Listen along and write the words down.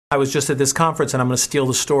I was just at this conference, and I'm going to steal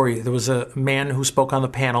the story. There was a man who spoke on the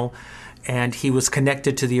panel, and he was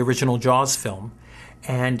connected to the original Jaws film.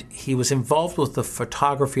 And he was involved with the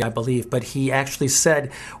photography, I believe, but he actually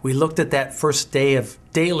said, we looked at that first day of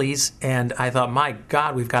dailies, and I thought, my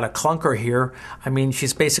God, we've got a clunker here. I mean,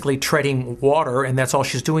 she's basically treading water, and that's all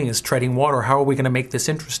she's doing is treading water. How are we going to make this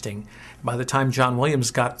interesting? By the time John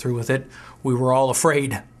Williams got through with it, we were all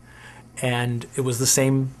afraid. And it was the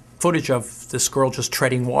same footage of this girl just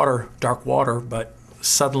treading water, dark water, but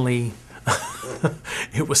suddenly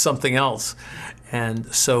it was something else.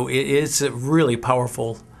 And so it is a really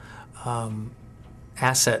powerful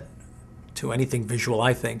asset to anything visual,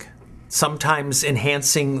 I think. Sometimes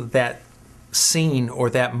enhancing that scene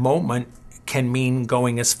or that moment can mean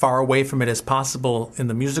going as far away from it as possible in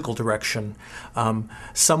the musical direction.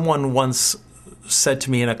 Someone once said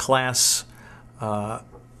to me in a class, I'm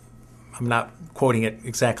not quoting it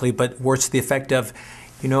exactly, but words to the effect of,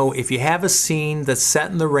 you know, if you have a scene that's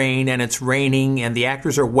set in the rain and it's raining and the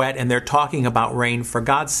actors are wet and they're talking about rain, for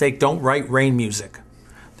God's sake, don't write rain music.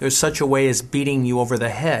 There's such a way as beating you over the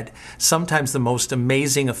head. Sometimes the most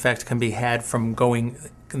amazing effect can be had from going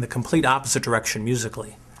in the complete opposite direction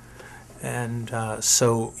musically. And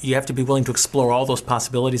so you have to be willing to explore all those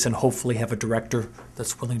possibilities and hopefully have a director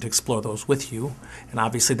that's willing to explore those with you. And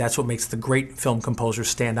obviously that's what makes the great film composers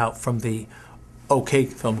stand out from the okay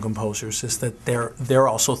film composers, is that they're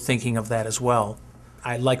also thinking of that as well.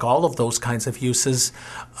 I like all of those kinds of uses.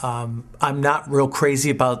 I'm not real crazy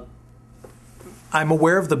about, I'm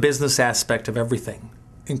aware of the business aspect of everything,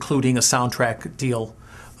 including a soundtrack deal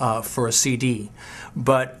for a CD.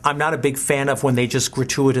 But I'm not a big fan of when they just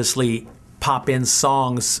gratuitously pop in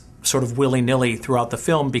songs sort of willy-nilly throughout the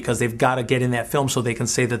film because they've got to get in that film so they can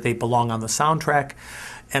say that they belong on the soundtrack.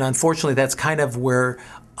 And unfortunately, that's kind of where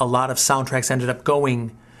a lot of soundtracks ended up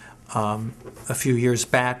going a few years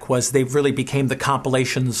back, was they really became the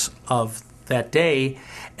compilations of that day,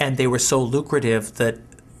 and they were so lucrative that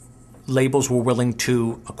labels were willing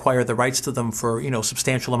to acquire the rights to them for, you know,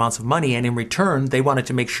 substantial amounts of money, and in return they wanted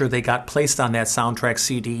to make sure they got placed on that soundtrack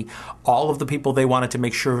CD. All of the people they wanted to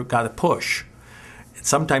make sure got a push. And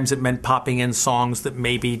sometimes it meant popping in songs that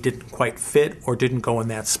maybe didn't quite fit or didn't go in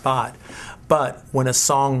that spot. But when a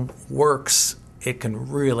song works, it can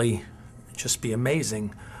really just be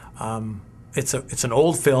amazing. It's an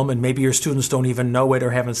old film, and maybe your students don't even know it or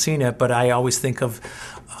haven't seen it, but I always think of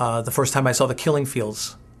the first time I saw The Killing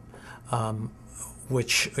Fields,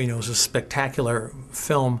 which, you know, is a spectacular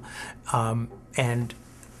film, and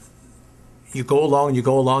you go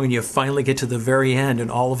along and you finally get to the very end, and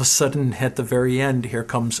all of a sudden at the very end here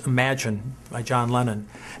comes Imagine by John Lennon,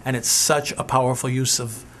 and it's such a powerful use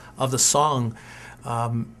of the song,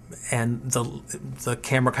 and the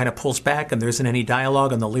camera kind of pulls back and there isn't any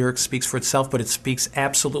dialogue and the lyric speaks for itself, but it speaks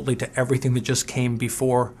absolutely to everything that just came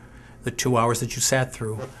before the 2 hours that you sat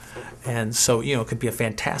through. And so, you know, it could be a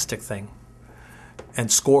fantastic thing.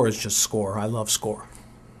 And score is just score. I love score.